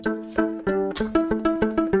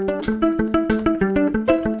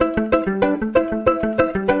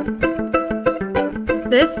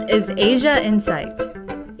is Asia Insight,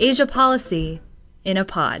 Asia Policy in a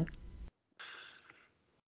Pod.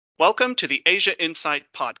 Welcome to the Asia Insight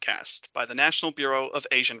podcast by the National Bureau of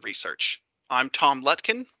Asian Research. I'm Tom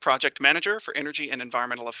Lutkin, Project Manager for Energy and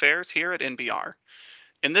Environmental Affairs here at NBR.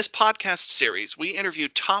 In this podcast series, we interview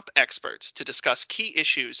top experts to discuss key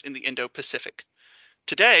issues in the Indo-Pacific.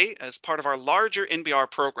 Today, as part of our larger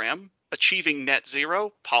NBR program, Achieving Net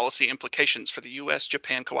Zero, Policy Implications for the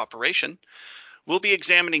U.S.-Japan Cooperation, we'll be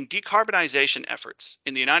examining decarbonization efforts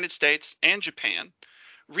in the United States and Japan,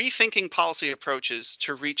 rethinking policy approaches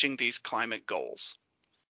to reaching these climate goals.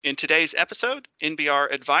 In today's episode,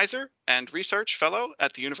 NBR advisor and research fellow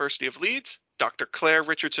at the University of Leeds, Dr. Claire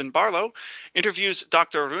Richardson Barlow, interviews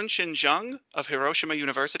Dr. Runshin Zhang of Hiroshima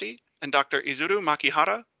University and Dr. Izuru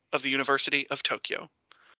Makihara of the University of Tokyo.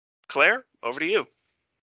 Claire, over to you.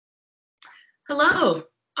 Hello.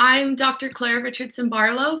 I'm Dr. Claire Richardson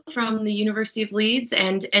Barlow from the University of Leeds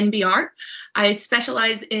and NBR. I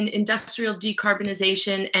specialize in industrial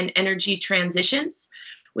decarbonization and energy transitions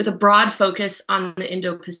with a broad focus on the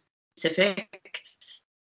Indo-Pacific.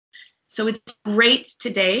 So it's great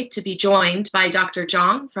today to be joined by Dr.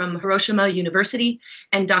 Zhang from Hiroshima University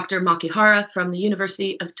and Dr. Makihara from the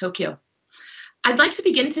University of Tokyo. I'd like to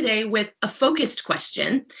begin today with a focused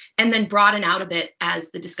question and then broaden out a bit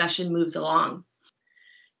as the discussion moves along.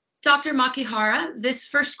 Dr. Makihara, this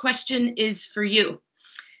first question is for you.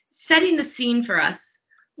 Setting the scene for us,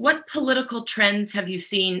 what political trends have you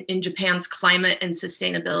seen in Japan's climate and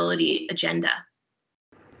sustainability agenda?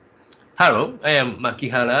 Hello, I am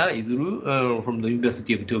Makihara Izuru from the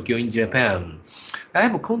University of Tokyo in Japan. I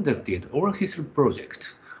have conducted oral history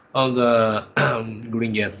project on the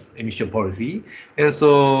green gas emission policy, and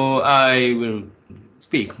so I will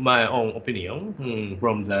speak my own opinion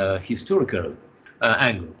from the historical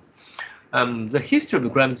angle. The history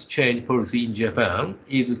of climate change policy in Japan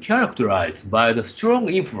is characterized by the strong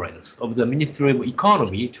influence of the Ministry of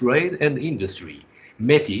Economy, Trade and Industry,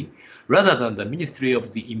 METI, rather than the Ministry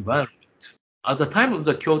of the Environment. At the time of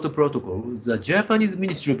the Kyoto Protocol, the Japanese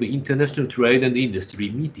Ministry of International Trade and Industry,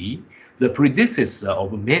 MITI, the predecessor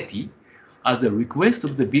of METI, as a request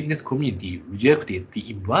of the business community, rejected the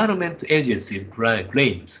Environment Agency's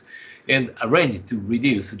claims and arranged to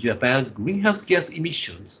reduce Japan's greenhouse gas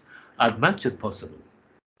emissions as much as possible.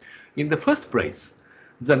 In the first place,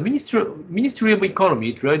 the Ministry of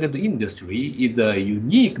Economy, Trade and Industry is a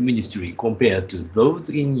unique ministry compared to those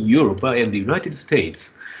in Europe and the United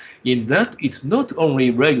States, in that it not only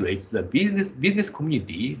regulates the business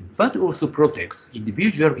community, but also protects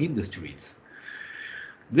individual industries.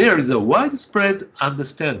 There is a widespread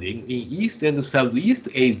understanding in East and Southeast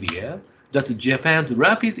Asia that Japan's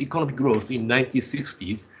rapid economic growth in the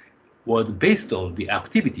 1960s was based on the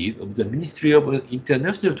activities of the Ministry of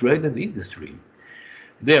International Trade and Industry.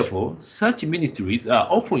 Therefore, such ministries are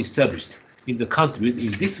often established in the countries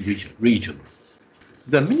in this region.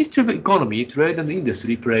 The Ministry of Economy, Trade and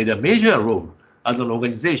Industry played a major role as an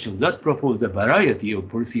organization that proposed a variety of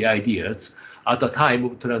policy ideas at a time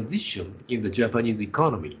of transition in the Japanese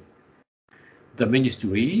economy. The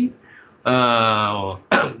ministry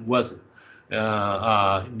was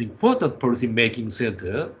an important policy-making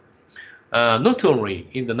center not only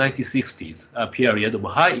in the 1960s, a period of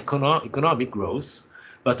high economic growth,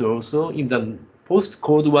 but also in the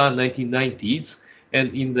post-Cold War 1990s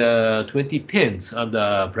and in the 2010s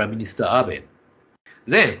under Prime Minister Abe.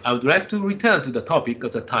 Then, I would like to return to the topic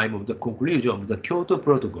at the time of the conclusion of the Kyoto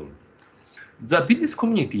Protocol. The business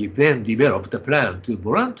community then developed a plan to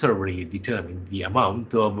voluntarily determine the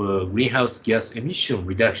amount of greenhouse gas emission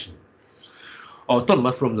reduction,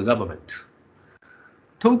 autonomous from the government.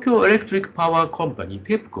 Tokyo Electric Power Company,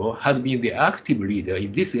 TEPCO, had been the active leader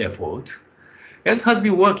in this effort and had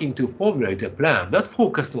been working to formulate a plan that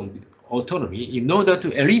focused on autonomy in order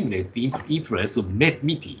to eliminate the influence of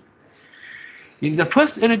MITI. In the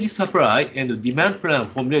first energy supply and demand plan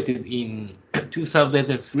formulated in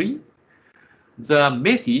 2003, the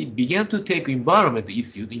METI began to take environmental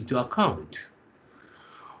issues into account.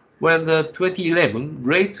 When the 2011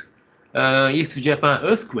 Great East Japan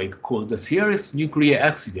earthquake caused a serious nuclear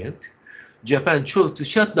accident, Japan chose to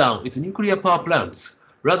shut down its nuclear power plants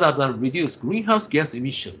rather than reduce greenhouse gas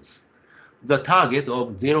emissions. The target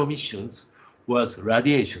of zero emissions was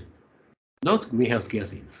radiation, not greenhouse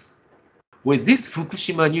gases. With this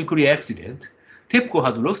Fukushima nuclear accident, TEPCO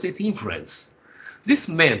had lost its influence. This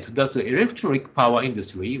meant that the electric power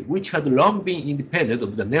industry, which had long been independent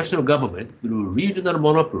of the national government through regional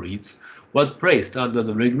monopolies, was placed under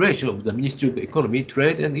the regulation of the Ministry of Economy,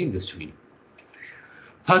 Trade and Industry.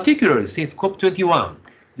 Particularly since COP21,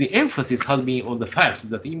 the emphasis has been on the fact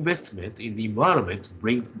that investment in the environment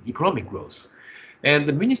brings economic growth, and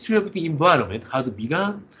the Ministry of the Environment has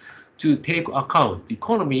begun to take account the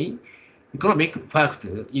economic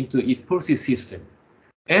factor into its policy system.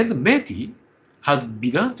 And METI has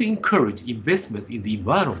begun to encourage investment in the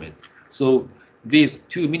environment. So these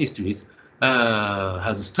two ministries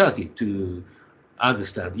have started to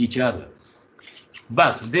understand each other.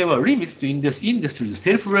 But there were limits to industry's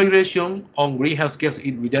self-regulation on greenhouse gas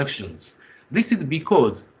reductions. This is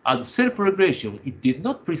because, as self-regulation, it did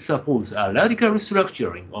not presuppose a radical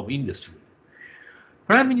restructuring of industry.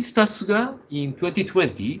 Prime Minister Suga in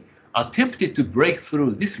 2020 attempted to break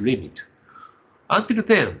through this limit. Until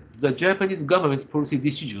then, the Japanese government's policy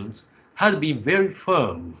decisions had been very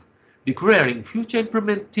firm, declaring future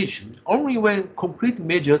implementation only when concrete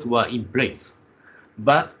measures were in place.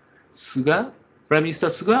 But Prime Minister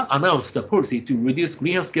Suga announced a policy to reduce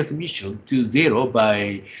greenhouse gas emissions to zero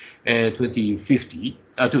by 2050.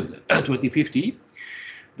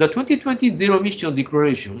 The 2020 Zero Emission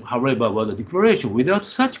Declaration, however, was a declaration without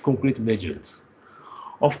such concrete measures.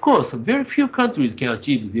 Of course, very few countries can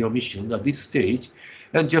achieve zero emission at this stage,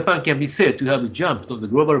 and Japan can be said to have jumped on the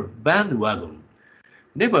global bandwagon.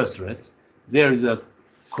 Nevertheless, there is a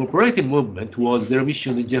cooperative movement towards zero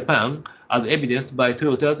emission in Japan, as evidenced by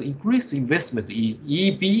Toyota's increased investment in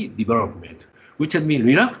EV development, which has been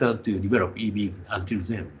reluctant to develop EVs until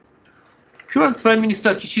then. Current Prime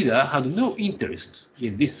Minister Kishida had no interest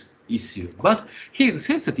in this issue, but he is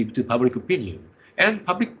sensitive to public opinion, and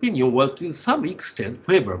public opinion was to some extent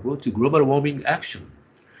favorable to global warming action.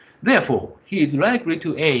 Therefore, he is likely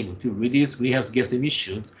to aim to reduce greenhouse gas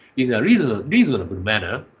emissions in a reasonable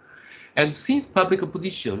manner, and since public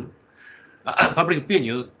opinion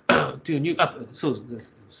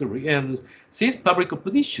since public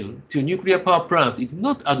opposition to nuclear power plant is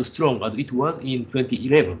not as strong as it was in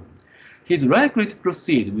 2011, he is likely to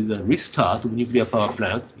proceed with a restart of nuclear power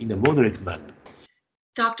plants in a moderate manner.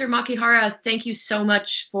 Dr. Makihara, thank you so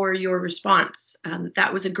much for your response.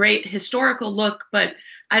 That was a great historical look, but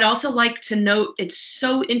I'd also like to note it's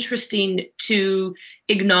so interesting to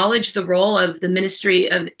acknowledge the role of the Ministry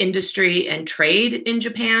of Industry and Trade in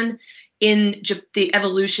Japan in the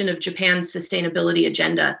evolution of Japan's sustainability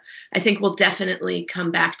agenda. I think we'll definitely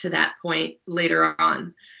come back to that point later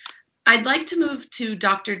on. I'd like to move to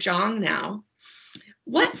Dr. Zhang now.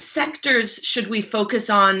 What sectors should we focus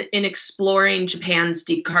on in exploring Japan's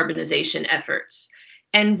decarbonization efforts?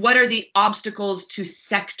 And what are the obstacles to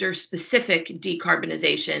sector-specific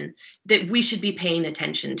decarbonization that we should be paying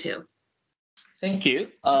attention to? Thank you.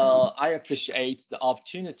 I appreciate the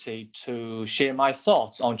opportunity to share my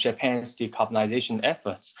thoughts on Japan's decarbonization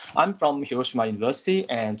efforts. I'm from Hiroshima University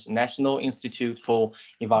and National Institute for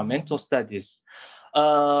Environmental Studies.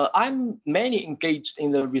 I'm mainly engaged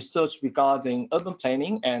in the research regarding urban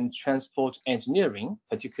planning and transport engineering,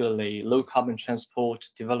 particularly low carbon transport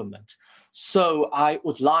development. So I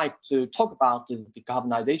would like to talk about the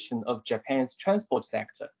decarbonization of Japan's transport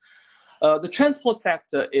sector. The transport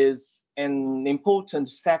sector is an important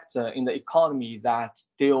sector in the economy that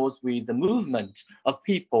deals with the movement of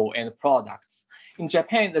people and products. In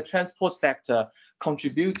Japan, the transport sector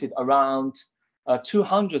contributed around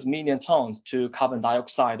 200 million tons to carbon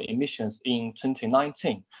dioxide emissions in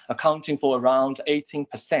 2019, accounting for around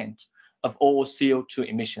 18% of all CO2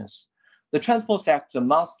 emissions. The transport sector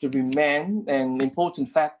must remain an important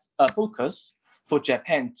focus for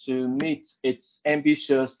Japan to meet its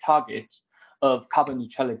ambitious target of carbon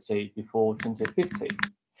neutrality before 2050.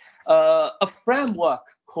 A framework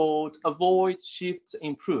called Avoid, Shift,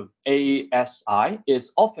 Improve, ASI,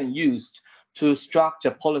 is often used to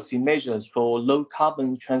structure policy measures for low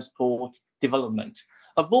carbon transport development.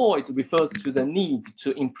 Avoid refers to the need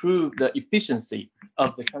to improve the efficiency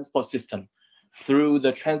of the transport system through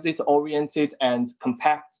the transit-oriented and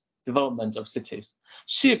compact development of cities.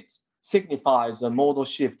 Shift signifies a modal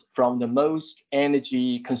shift from the most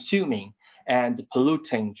energy-consuming and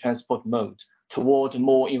polluting transport mode toward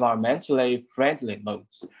more environmentally friendly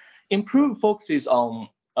modes. Improve focuses on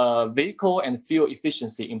vehicle and fuel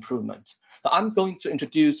efficiency improvement. I'm going to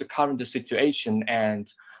introduce the current situation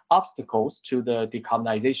and obstacles to the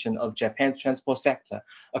decarbonization of Japan's transport sector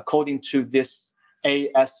according to this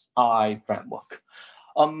ASI framework.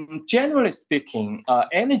 Generally speaking,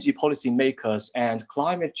 energy policymakers and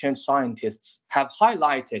climate change scientists have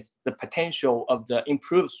highlighted the potential of the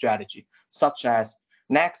improved strategy, such as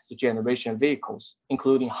next generation vehicles,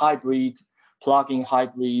 including hybrid, plug-in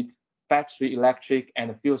hybrid, battery electric,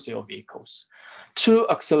 and fuel cell vehicles. To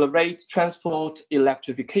accelerate transport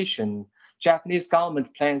electrification, Japanese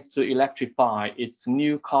government plans to electrify its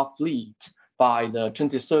new car fleet by the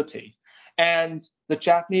 2030s. And the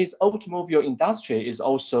Japanese automobile industry is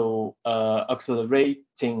also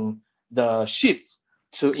accelerating the shift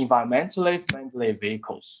to environmentally friendly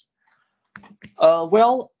vehicles.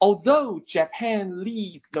 Although Japan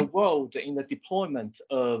leads the world in the deployment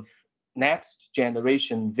of next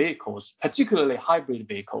generation vehicles, particularly hybrid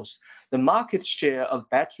vehicles, the market share of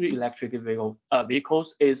battery electric vehicles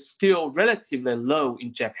is still relatively low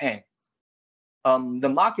in Japan.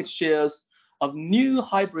 The market shares of new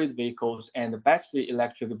hybrid vehicles and battery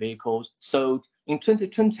electric vehicles sold in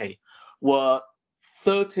 2020 were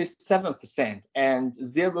 37% and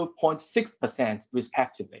 0.6%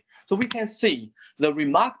 respectively. So we can see the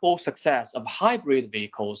remarkable success of hybrid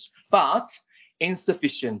vehicles, but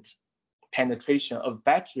insufficient penetration of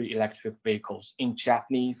battery electric vehicles in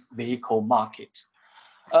Japanese vehicle market.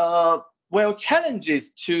 Challenges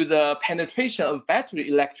to the penetration of battery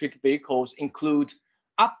electric vehicles include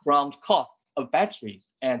upfront costs of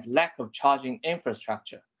batteries and lack of charging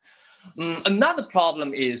infrastructure. Another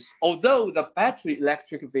problem is, although the battery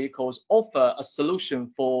electric vehicles offer a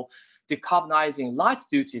solution for decarbonizing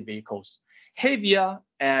light-duty vehicles, heavier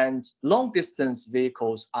and long-distance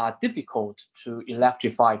vehicles are difficult to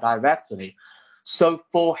electrify directly. So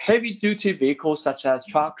for heavy-duty vehicles such as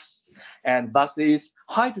trucks and buses,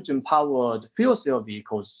 hydrogen-powered fuel cell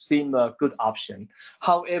vehicles seem a good option.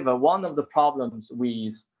 However, one of the problems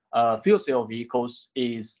with fuel cell vehicles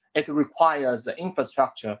is it requires the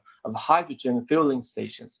infrastructure of hydrogen filling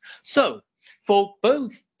stations. So for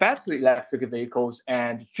both battery electric vehicles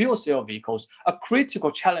and fuel cell vehicles, a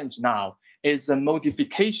critical challenge now is the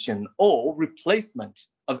modification or replacement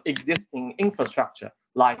of existing infrastructure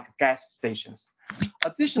like gas stations.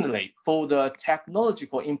 Additionally, for the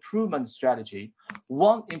technological improvement strategy,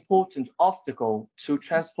 one important obstacle to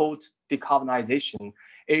transport decarbonization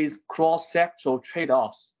is cross-sectoral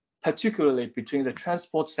trade-offs, particularly between the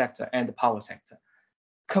transport sector and the power sector.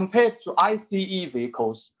 Compared to ICE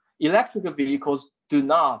vehicles, electric vehicles do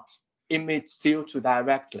not emit CO2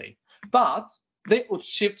 directly, but they would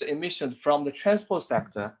shift emissions from the transport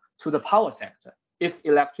sector to the power sector if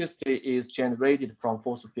electricity is generated from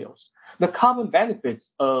fossil fuels. The carbon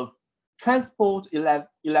benefits of transport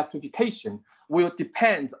electrification will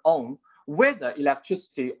depend on whether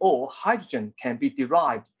electricity or hydrogen can be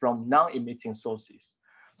derived from non-emitting sources.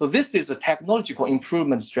 So this is a technological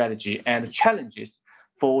improvement strategy and challenges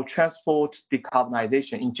for transport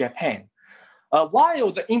decarbonization in Japan.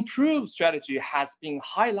 While the improved strategy has been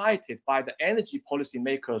highlighted by the energy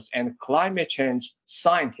policymakers and climate change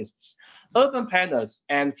scientists, urban planners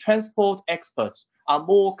and transport experts are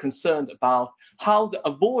more concerned about how the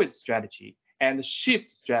avoid strategy and shift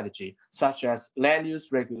strategy, such as land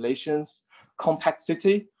use regulations, compact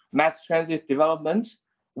city, mass transit development,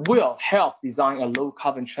 will help design a low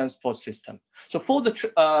carbon transport system. So for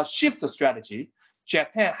the shift strategy,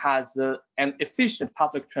 Japan has an efficient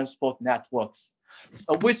public transport networks,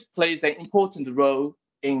 which plays an important role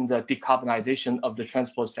in the decarbonization of the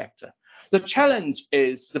transport sector. The challenge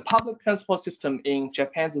is the public transport system in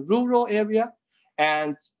Japan's rural area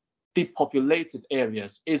and depopulated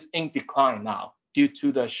areas is in decline now due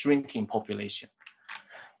to the shrinking population.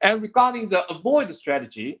 And regarding the avoid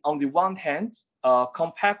strategy, on the one hand,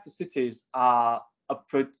 compact cities are a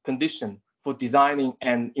precondition for designing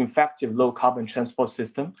an effective low carbon transport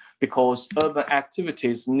system because urban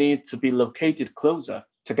activities need to be located closer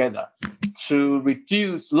together to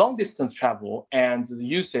reduce long distance travel and the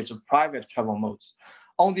usage of private travel modes.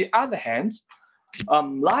 On the other hand,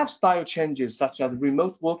 lifestyle changes such as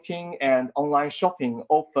remote working and online shopping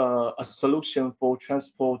offer a solution for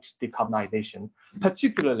transport decarbonization.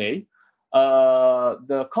 Particularly,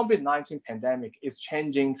 the COVID-19 pandemic is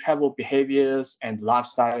changing travel behaviors and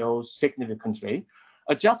lifestyles significantly.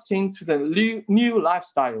 Adjusting to the new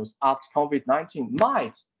lifestyles after COVID-19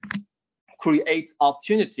 might create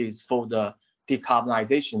opportunities for the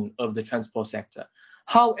decarbonization of the transport sector.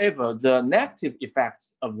 However, the negative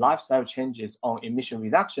effects of lifestyle changes on emission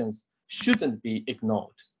reductions shouldn't be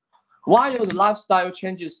ignored. While the lifestyle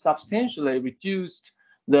changes substantially reduced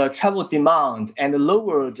the travel demand and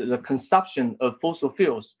lowered the consumption of fossil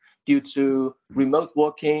fuels due to remote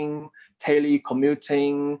working,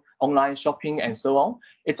 telecommuting, online shopping, and so on,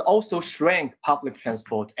 it also shrank public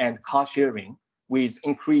transport and car sharing with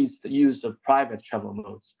increased use of private travel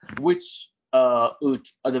modes, which would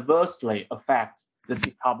adversely affect the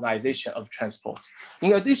decarbonization of transport.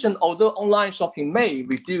 In addition, although online shopping may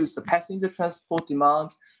reduce the passenger transport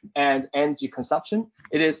demand and energy consumption,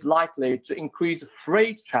 it is likely to increase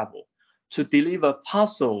freight travel to deliver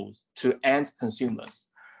parcels to end consumers.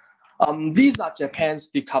 These are Japan's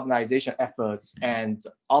decarbonization efforts and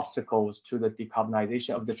obstacles to the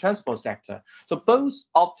decarbonization of the transport sector. So both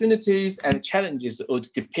opportunities and challenges would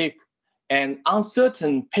depict an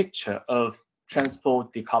uncertain picture of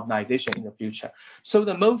transport decarbonization in the future. So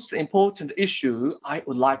the most important issue I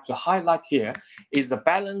would like to highlight here is the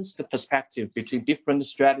balanced perspective between different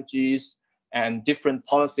strategies and different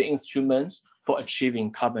policy instruments for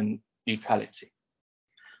achieving carbon neutrality.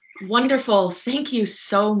 Wonderful. Thank you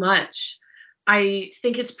so much. I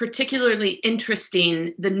think it's particularly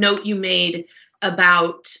interesting the note you made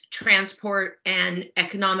about transport and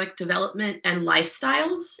economic development and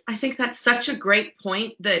lifestyles. I think that's such a great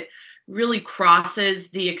point that really crosses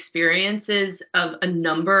the experiences of a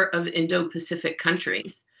number of Indo-Pacific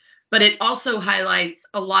countries. But it also highlights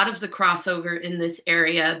a lot of the crossover in this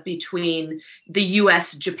area between the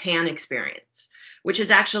US-Japan experience, which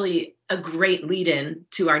is actually a great lead-in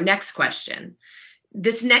to our next question.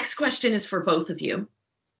 This next question is for both of you.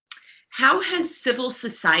 How has civil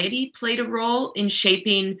society played a role in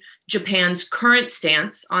shaping Japan's current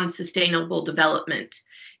stance on sustainable development,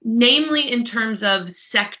 namely in terms of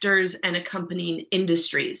sectors and accompanying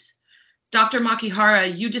industries? Dr.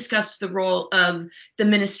 Makihara, you discussed the role of the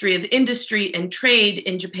Ministry of Industry and Trade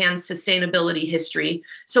in Japan's sustainability history.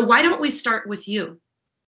 So why don't we start with you?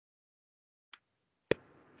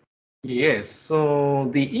 Yes, so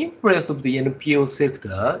the influence of the NPO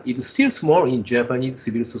sector is still small in Japanese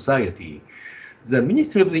civil society. The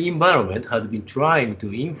Ministry of the Environment has been trying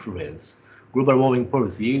to influence global warming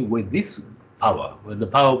policy with this power, with the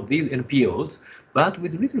power of these NPOs, but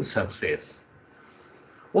with little success.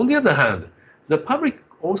 On the other hand, the public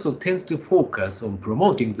also tends to focus on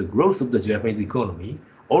promoting the growth of the Japanese economy,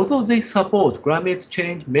 although they support climate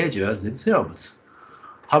change measures themselves.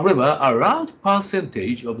 However, a large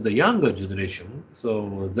percentage of the younger generation,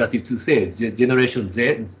 so that is to say, the Generation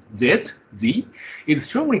Z, is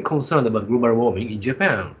strongly concerned about global warming in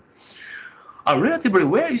Japan. A relatively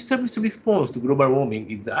well-established response to global warming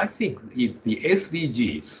is, I think, it's the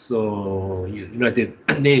SDGs, so United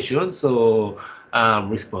Nations,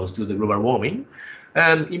 response to the global warming,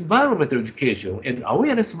 and environmental education and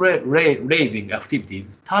awareness raising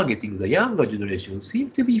activities targeting the younger generation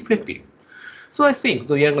seem to be effective. So I think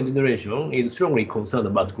the younger generation is strongly concerned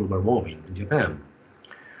about global warming in Japan.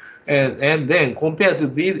 And then compared to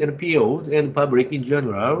these NPOs and public in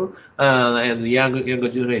general and the younger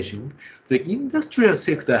generation, the industrial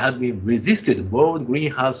sector has been resisted both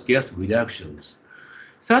greenhouse gas reductions.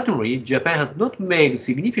 Certainly, Japan has not made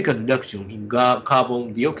significant reduction in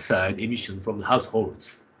carbon dioxide emission from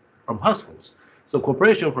households. So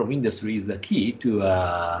cooperation from industry is the key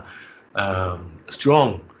to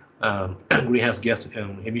strong greenhouse gas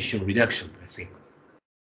emission reduction, I think.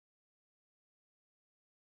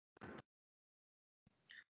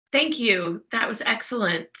 Thank you. That was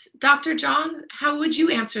excellent. Dr. John, how would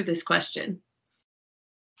you answer this question?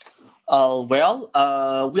 We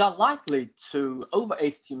are likely to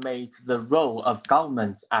overestimate the role of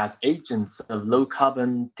governments as agents of low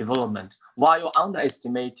carbon development while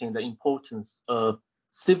underestimating the importance of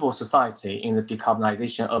civil society in the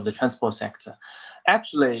decarbonization of the transport sector.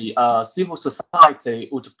 Actually, civil society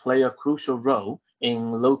would play a crucial role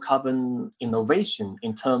in low carbon innovation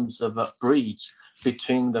in terms of a bridge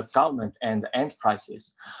between the government and the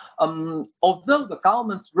enterprises. Although the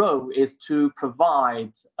government's role is to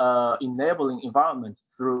provide enabling environment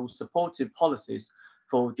through supportive policies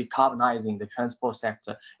for decarbonizing the transport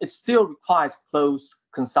sector, it still requires close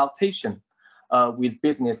consultation with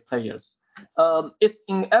business players. It's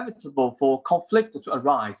inevitable for conflict to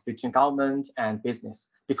arise between government and business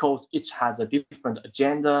because each has a different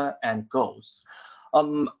agenda and goals.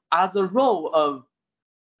 As a role of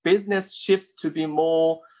business shifts to be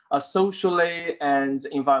more socially and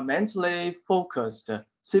environmentally focused,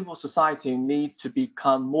 civil society needs to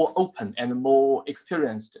become more open and more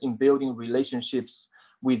experienced in building relationships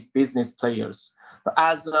with business players.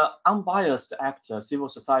 As an unbiased actor, civil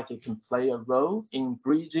society can play a role in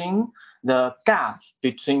bridging the gap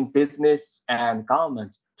between business and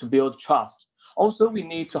government to build trust. Also, we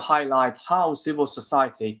need to highlight how civil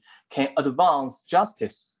society can advance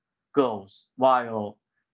justice goals while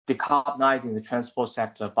decarbonizing the transport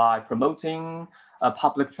sector by promoting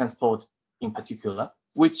public transport in particular,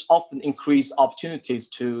 which often increase opportunities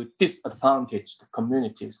to disadvantaged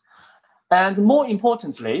communities. And more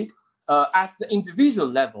importantly, at the individual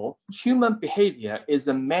level, human behavior is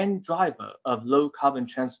the main driver of low carbon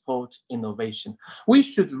transport innovation. We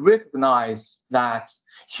should recognize that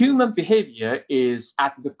human behavior is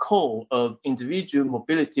at the core of individual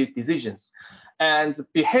mobility decisions. And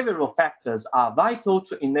behavioral factors are vital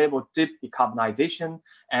to enable deep decarbonization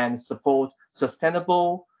and support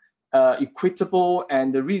sustainable, equitable,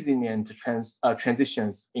 and resilient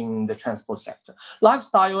transitions in the transport sector.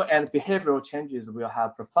 Lifestyle and behavioral changes will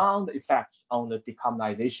have profound effects on the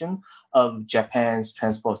decarbonization of Japan's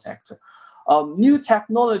transport sector. New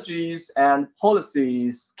technologies and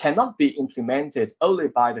policies cannot be implemented only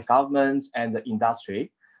by the government and the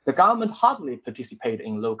industry. The government hardly participates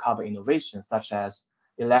in low carbon innovations such as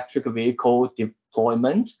electric vehicle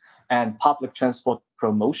deployment and public transport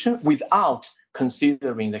promotion without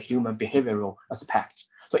considering the human behavioral aspect.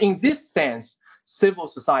 So in this sense, civil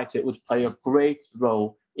society would play a great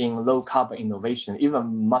role in low carbon innovation,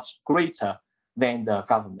 even much greater than the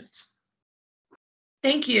government.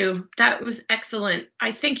 Thank you. That was excellent.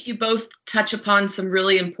 I think you both touch upon some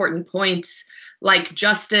really important points like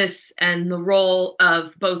justice and the role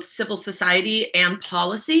of both civil society and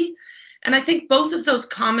policy. And I think both of those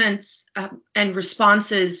comments and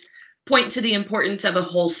responses point to the importance of a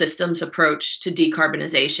whole systems approach to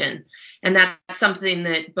decarbonization. And that's something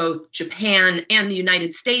that both Japan and the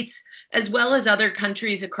United States, as well as other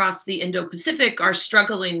countries across the Indo-Pacific, are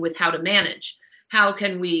struggling with how to manage. How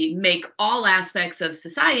can we make all aspects of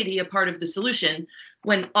society a part of the solution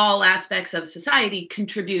when all aspects of society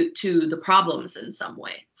contribute to the problems in some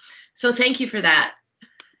way? So thank you for that.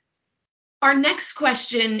 Our next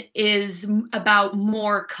question is about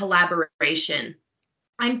more collaboration.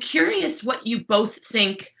 I'm curious what you both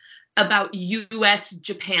think about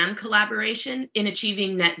US-Japan collaboration in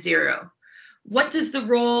achieving net zero. What does the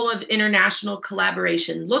role of international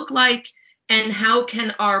collaboration look like, and how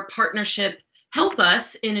can our partnership help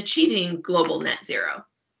us in achieving global net zero?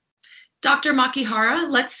 Dr. Makihara,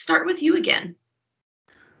 let's start with you again.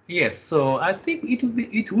 Yes, so I think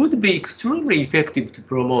it would be extremely effective to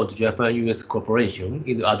promote Japan-US cooperation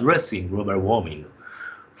in addressing global warming.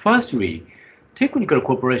 Firstly, technical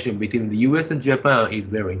cooperation between the US and Japan is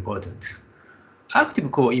very important.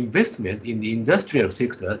 Active co-investment in the industrial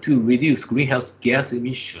sector to reduce greenhouse gas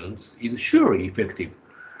emissions is surely effective.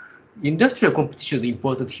 Industrial competition is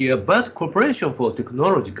important here, but cooperation for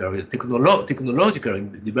technological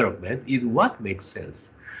development is what makes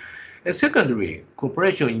sense. And secondly,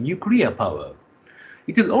 cooperation in nuclear power.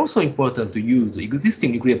 It is also important to use the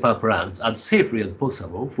existing nuclear power plants as safely as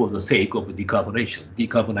possible for the sake of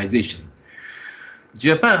decarbonization.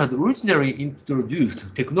 Japan had originally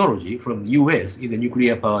introduced technology from the US in the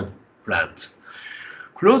nuclear power plant.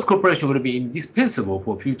 Close cooperation will be indispensable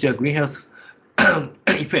for future greenhouse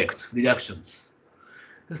effect reductions.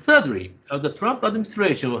 Thirdly, as the Trump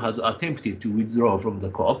administration has attempted to withdraw from the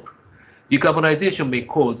COP, decarbonization may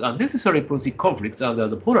cause unnecessary policy conflicts under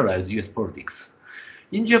the polarized US politics.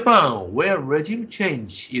 In Japan, where regime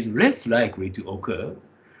change is less likely to occur,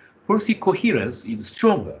 policy coherence is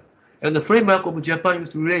stronger, and the framework of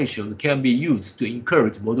Japan-US relations can be used to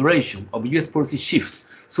encourage moderation of US policy shifts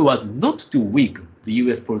so as not to weaken the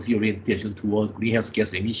US policy orientation toward greenhouse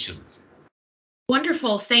gas emissions.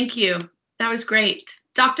 Wonderful. Thank you. That was great.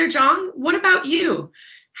 Dr. Zhang, what about you?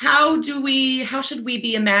 How should we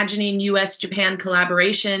be imagining US-Japan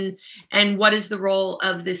collaboration, and what is the role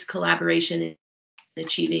of this collaboration in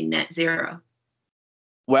achieving net zero?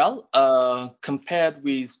 Well, compared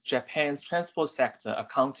with Japan's transport sector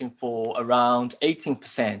accounting for around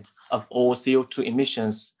 18% of all CO2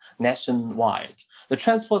 emissions nationwide, the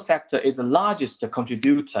transport sector is the largest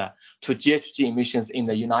contributor to GHG emissions in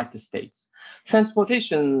the United States.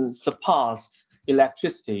 Transportation surpassed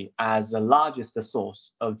electricity as the largest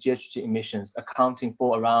source of GHG emissions, accounting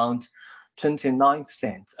for around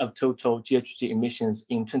 29% of total GHG emissions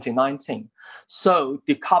in 2019. So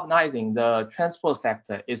decarbonizing the transport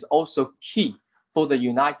sector is also key for the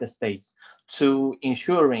United States to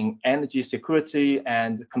ensuring energy security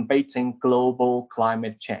and combating global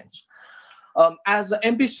climate change. As an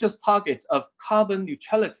ambitious target of carbon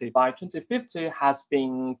neutrality by 2050 has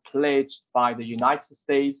been pledged by the United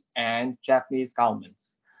States and Japanese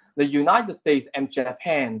governments, the United States and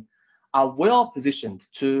Japan are well positioned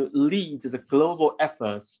to lead the global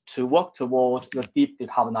efforts to work toward the deep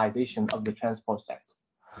decarbonization of the transport sector.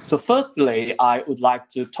 So firstly, I would like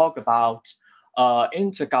to talk about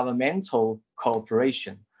intergovernmental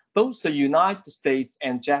cooperation. Both the United States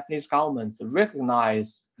and Japanese governments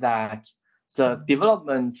recognize that the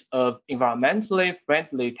development of environmentally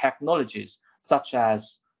friendly technologies such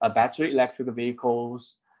as battery electric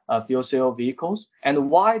vehicles, fuel cell vehicles, and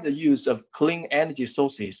wider use of clean energy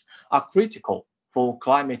sources are critical for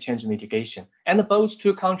climate change mitigation. And both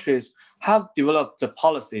two countries have developed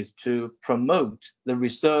policies to promote the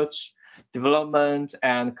research development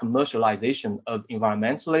and commercialization of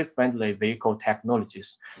environmentally friendly vehicle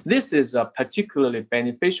technologies. This is a particularly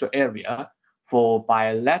beneficial area for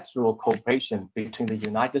bilateral cooperation between the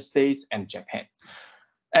United States and Japan.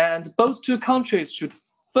 And both two countries should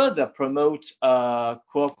further promote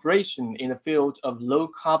cooperation in the field of low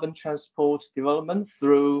carbon transport development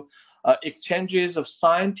through exchanges of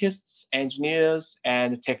scientists, engineers,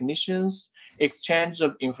 and technicians, exchange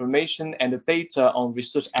of information and data on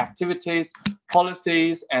research activities,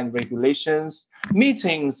 policies, and regulations,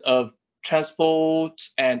 meetings of transport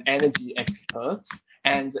and energy experts,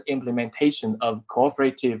 and implementation of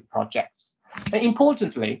cooperative projects. And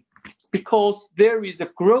importantly, because there is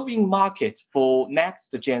a growing market for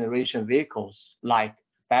next generation vehicles like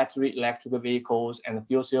battery electric vehicles and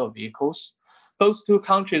fuel cell vehicles, both two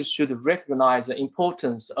countries should recognize the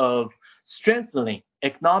importance of strengthening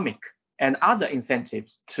economic and other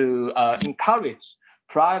incentives to encourage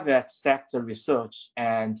private sector research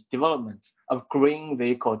and development of green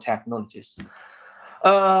vehicle technologies.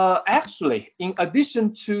 Actually, in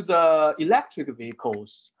addition to the electric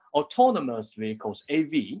vehicles, autonomous vehicles,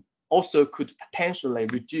 AV, also could potentially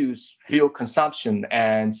reduce fuel consumption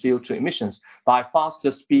and CO2 emissions by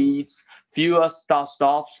faster speeds, fewer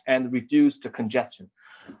start-stops, and reduced congestion.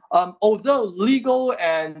 Although legal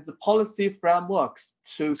and policy frameworks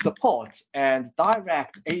to support and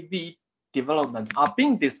direct AV development are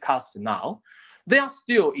being discussed now, they are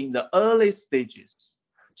still in the early stages.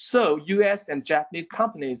 So US and Japanese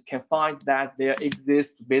companies can find that there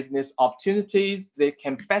exist business opportunities they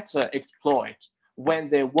can better exploit when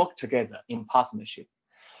they work together in partnership.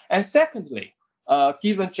 And secondly,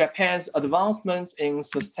 given Japan's advancements in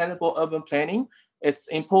sustainable urban planning, it's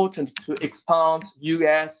important to expand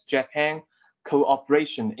US-Japan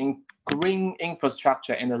cooperation in green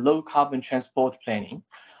infrastructure and low carbon transport planning.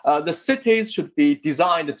 The cities should be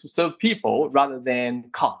designed to serve people rather than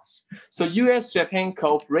cars. So US-Japan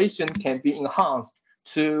cooperation can be enhanced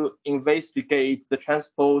to investigate the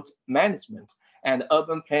transport management and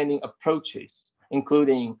urban planning approaches,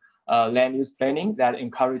 including land use planning that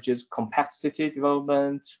encourages compact city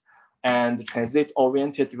development and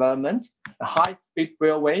transit-oriented development, a high-speed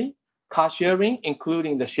railway, car sharing,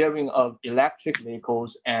 including the sharing of electric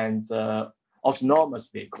vehicles and autonomous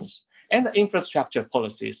vehicles, and the infrastructure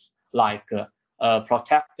policies like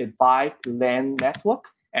protected bike lane network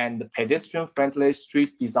and pedestrian-friendly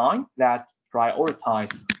street design that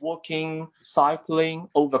prioritize walking, cycling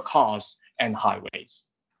over cars and highways.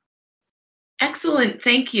 Excellent,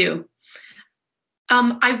 thank you.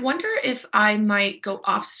 I wonder if I might go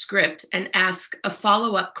off script and ask a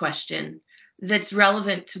follow-up question that's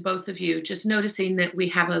relevant to both of you, just noticing that we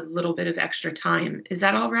have a little bit of extra time. Is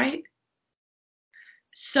that all right?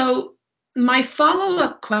 So my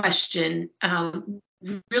follow-up question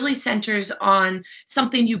really centers on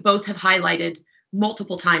something you both have highlighted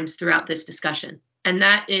multiple times throughout this discussion, and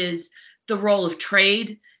that is the role of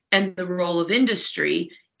trade and the role of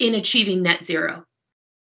industry in achieving net zero.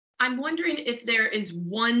 I'm wondering if there is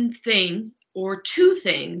one thing or two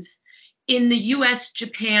things in the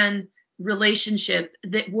US-Japan relationship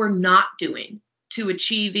that we're not doing to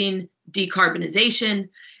achieving decarbonization.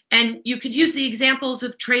 And you could use the examples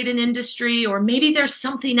of trade and industry, or maybe there's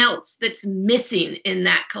something else that's missing in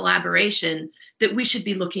that collaboration that we should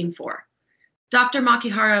be looking for. Dr.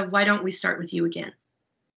 Makihara, why don't we start with you again?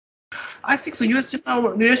 I think the US-Japan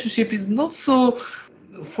relationship is not so,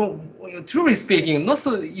 truly speaking, not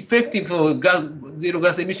so effective for zero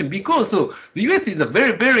gas emission because the US is a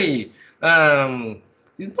very, very,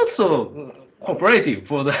 it's not so cooperative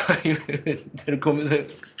for the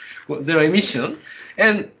zero emission.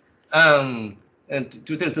 And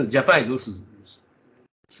to tell the Japan also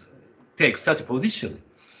take such a position.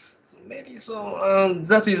 So maybe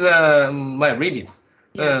that is my limit.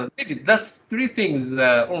 Yeah. Maybe that's three things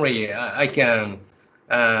only I can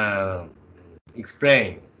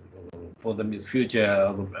explain for the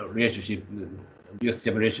future relationship,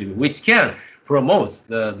 US-Japan relationship, which can promote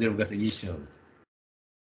the zero gas emission.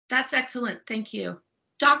 That's excellent. Thank you.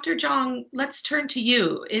 Dr. Zhang, let's turn to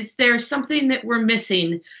you. Is there something that we're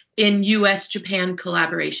missing in US-Japan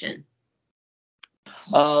collaboration?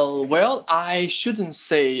 Well, I shouldn't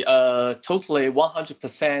say totally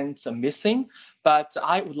 100% missing, but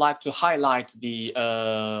I would like to highlight the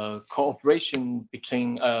cooperation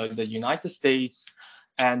between the United States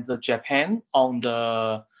and Japan on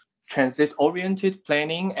the transit-oriented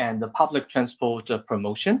planning and the public transport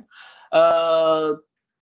promotion.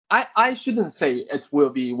 I shouldn't say it will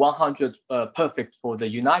be 100 perfect for the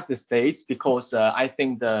United States, because I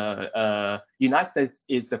think the United States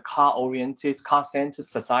is a car-oriented, car-centered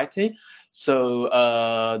society. So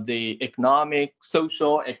the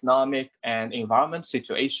social, economic, and environment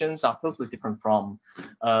situations are totally different from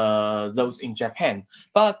those in Japan.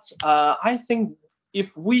 But I think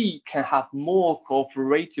if we can have more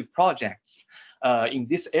cooperative projects in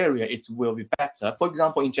this area, it will be better. For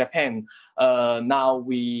example, in Japan, now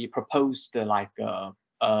we proposed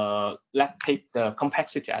let's take the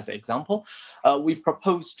complexity as an example. We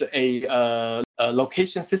proposed a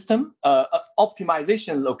location system,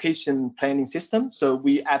 optimization location planning system. So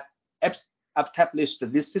we established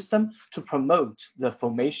this system to promote the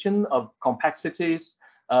formation of complexities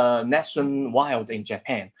nationwide in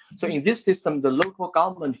Japan. So in this system, the local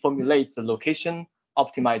government formulates the location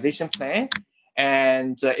optimization plan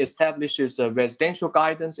and establishes a residential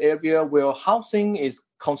guidance area where housing is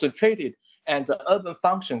concentrated, and the urban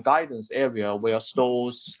function guidance area where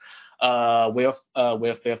stores,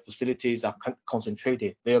 welfare facilities are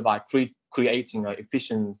concentrated, thereby creating an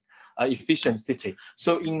efficient city.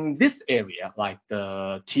 So in this area, like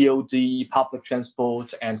the TOD, public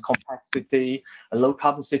transport, and compact city, a low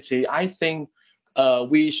carbon city, I think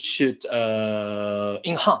we should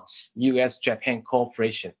enhance U.S.-Japan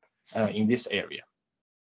cooperation in this area.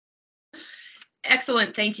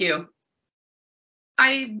 Excellent, thank you.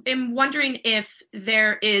 I am wondering if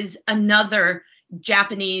there is another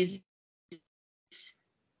Japanese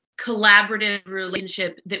collaborative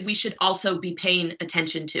relationship that we should also be paying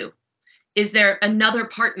attention to. Is there another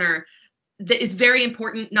partner that is very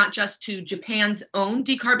important, not just to Japan's own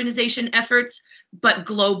decarbonization efforts, but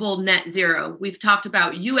global net zero? We've talked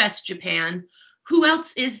about US-Japan. Who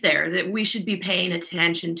else is there that we should be paying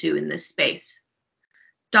attention to in this space?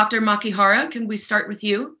 Dr. Makihara, can we start with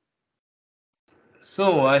you?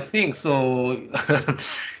 So I think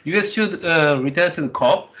US should return to the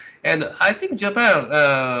COP, and I think Japan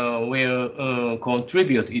will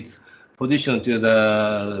contribute its position to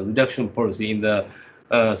the reduction policy in the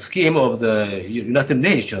scheme of the United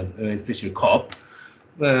Nations, especially COP.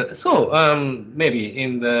 Maybe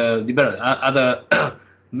in the other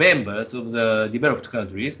members of the developed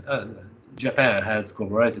countries, Japan has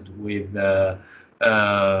cooperated with the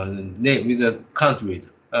countries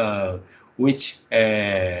which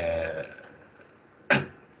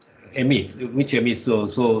emits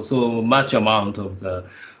so much amount of the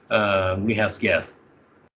greenhouse gas.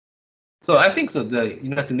 So I think that the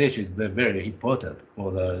United Nations is very important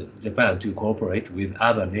for the Japan to cooperate with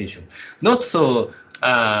other nations, not so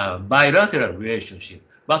bilateral relationship,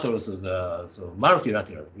 but also the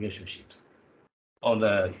multilateral relationships on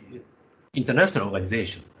the international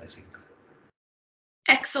organization, I think.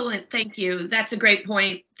 Excellent, thank you. That's a great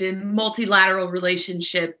point. The multilateral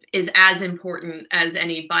relationship is as important as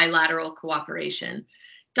any bilateral cooperation.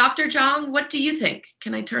 Dr. Zhang, what do you think?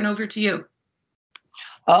 Can I turn over to you?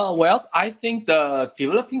 Well, I think the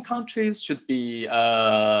developing countries should be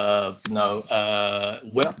welcome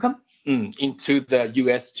into the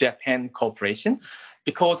US-Japan cooperation,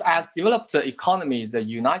 because as developed economies, the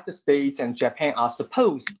United States and Japan are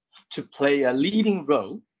supposed to play a leading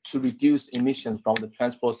role to reduce emissions from the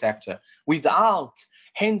transport sector without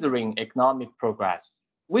hindering economic progress,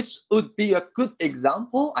 which would be a good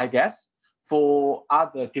example, I guess, for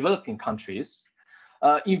other developing countries.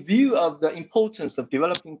 In view of the importance of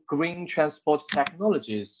developing green transport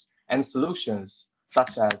technologies and solutions,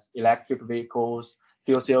 such as electric vehicles,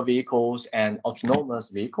 fuel cell vehicles, and autonomous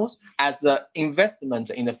vehicles, as an investment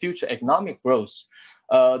in the future economic growth,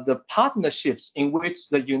 the partnerships in which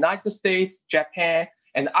the United States, Japan,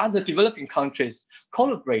 and other developing countries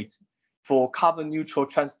collaborate for carbon neutral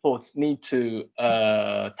transport need to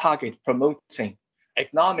target promoting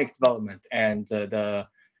economic development and the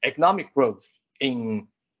economic growth in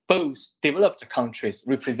both developed countries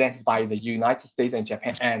represented by the United States and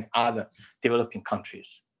Japan and other developing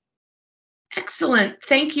countries. Excellent.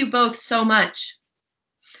 Thank you both so much.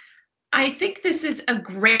 I think this is a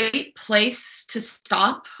great place to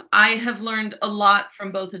stop. I have learned a lot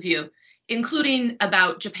from both of you, including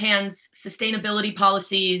about Japan's sustainability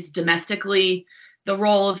policies domestically, the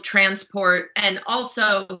role of transport, and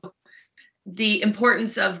also the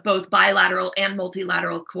importance of both bilateral and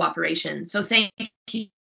multilateral cooperation. So thank you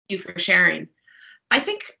for sharing. I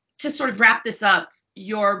think to sort of wrap this up,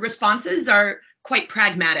 your responses are quite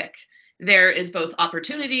pragmatic. There is both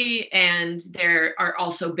opportunity and there are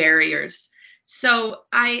also barriers. So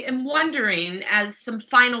I am wondering, as some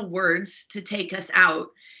final words to take us out,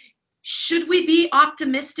 should we be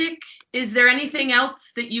optimistic is there anything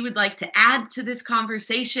else that you would like to add to this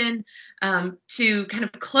conversation to kind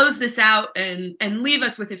of close this out and leave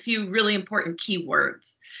us with a few really important key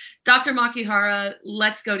words? Dr. Makihara,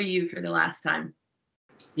 let's go to you for the last time.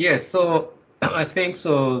 Yes, so I think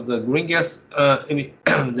so. The green gas,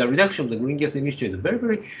 the reduction of the green gas emission is a very,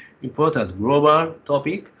 very important global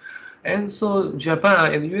topic, and so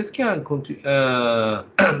Japan and US can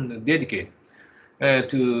dedicate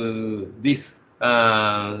to this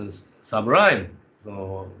sublime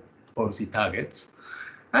policy targets.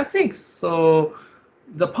 I think so.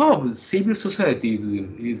 The power of civil society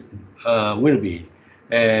will be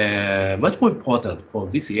much more important for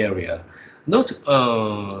this area, not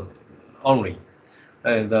only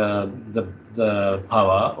the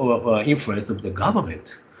power or influence of the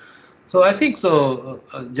government. So I think so.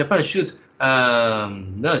 Japan should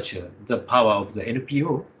nurture the power of the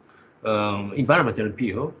NPO, environmental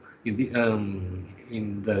NPO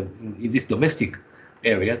in this domestic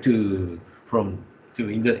area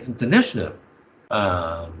in the international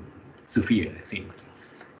sphere, I think.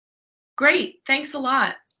 Great, thanks a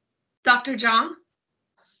lot, Dr. Zhang.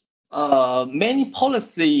 Many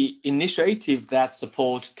policy initiatives that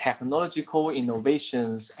support technological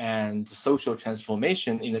innovations and social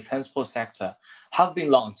transformation in the transport sector have been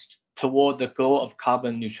launched toward the goal of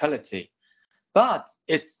carbon neutrality. But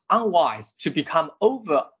it's unwise to become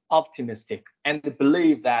over-optimistic and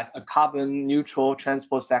believe that a carbon neutral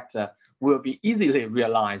transport sector will be easily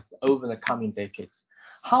realized over the coming decades.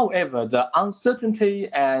 However, the uncertainty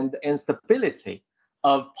and instability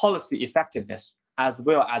of policy effectiveness, as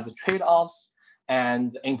well as the trade-offs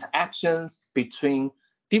and interactions between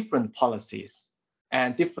different policies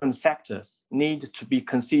and different sectors, need to be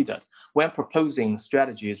considered when proposing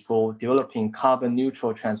strategies for developing carbon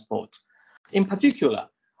neutral transport. In particular,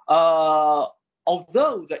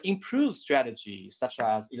 although the improved strategies such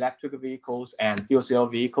as electric vehicles and fuel cell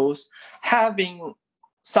vehicles having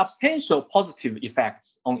substantial positive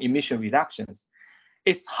effects on emission reductions,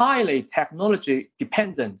 it's highly technology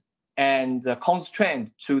dependent and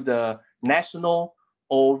constrained to the national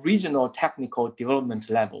or regional technical development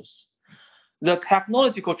levels. The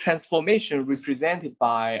technological transformation represented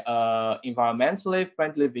by environmentally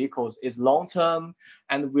friendly vehicles is long-term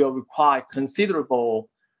and will require considerable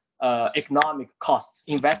economic costs,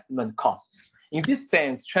 investment costs. In this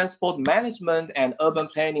sense, transport management and urban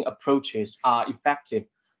planning approaches are effective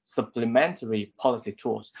supplementary policy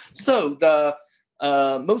tools. So the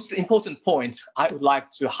most important point I would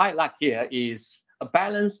like to highlight here is a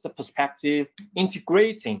balanced perspective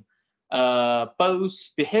integrating both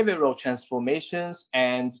behavioral transformations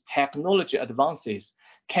and technology advances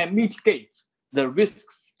can mitigate the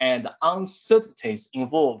risks and uncertainties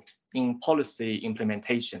involved in policy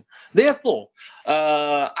implementation. Therefore,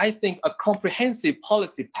 I think a comprehensive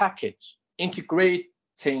policy package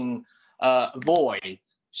integrating avoid,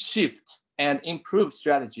 shift, and improve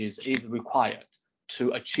strategies is required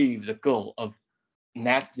to achieve the goal of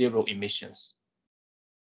net zero emissions.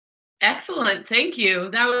 Excellent, thank you.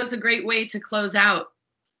 That was a great way to close out.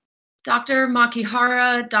 Dr.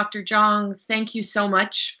 Makihara, Dr. Zhang, thank you so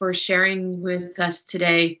much for sharing with us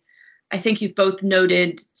today. I think you've both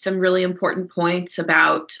noted some really important points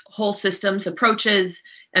about whole systems approaches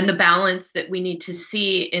and the balance that we need to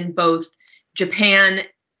see in both Japan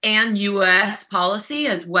and US policy,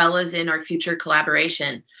 as well as in our future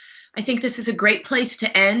collaboration. I think this is a great place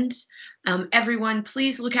to end. Everyone,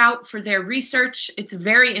 please look out for their research. It's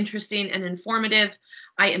very interesting and informative.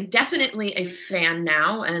 I am definitely a fan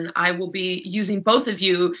now, and I will be using both of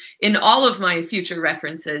you in all of my future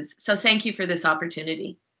references. So thank you for this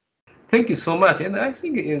opportunity. Thank you so much. And I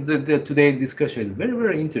think today's discussion is very,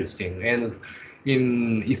 very interesting, and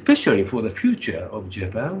especially for the future of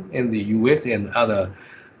Japan and the US and other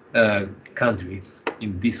countries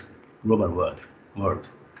in this global world.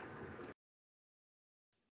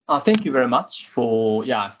 Thank you very much for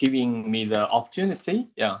giving me the opportunity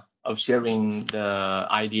of sharing the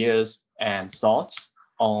ideas and thoughts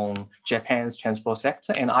on Japan's transport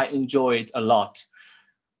sector. And I enjoyed a lot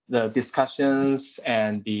the discussions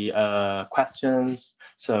and the questions.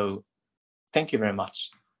 So thank you very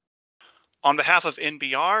much. On behalf of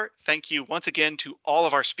NBR, thank you once again to all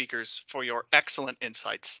of our speakers for your excellent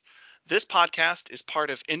insights. This podcast is part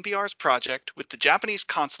of NBR's project with the Japanese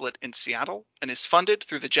Consulate in Seattle and is funded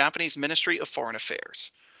through the Japanese Ministry of Foreign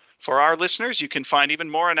Affairs. For our listeners, you can find even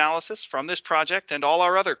more analysis from this project and all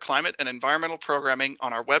our other climate and environmental programming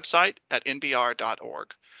on our website at nbr.org.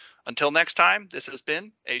 Until next time, this has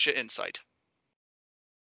been Asia Insight.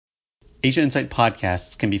 Asia Insight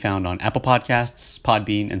podcasts can be found on Apple Podcasts,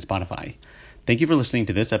 Podbean, and Spotify. Thank you for listening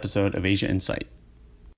to this episode of Asia Insight.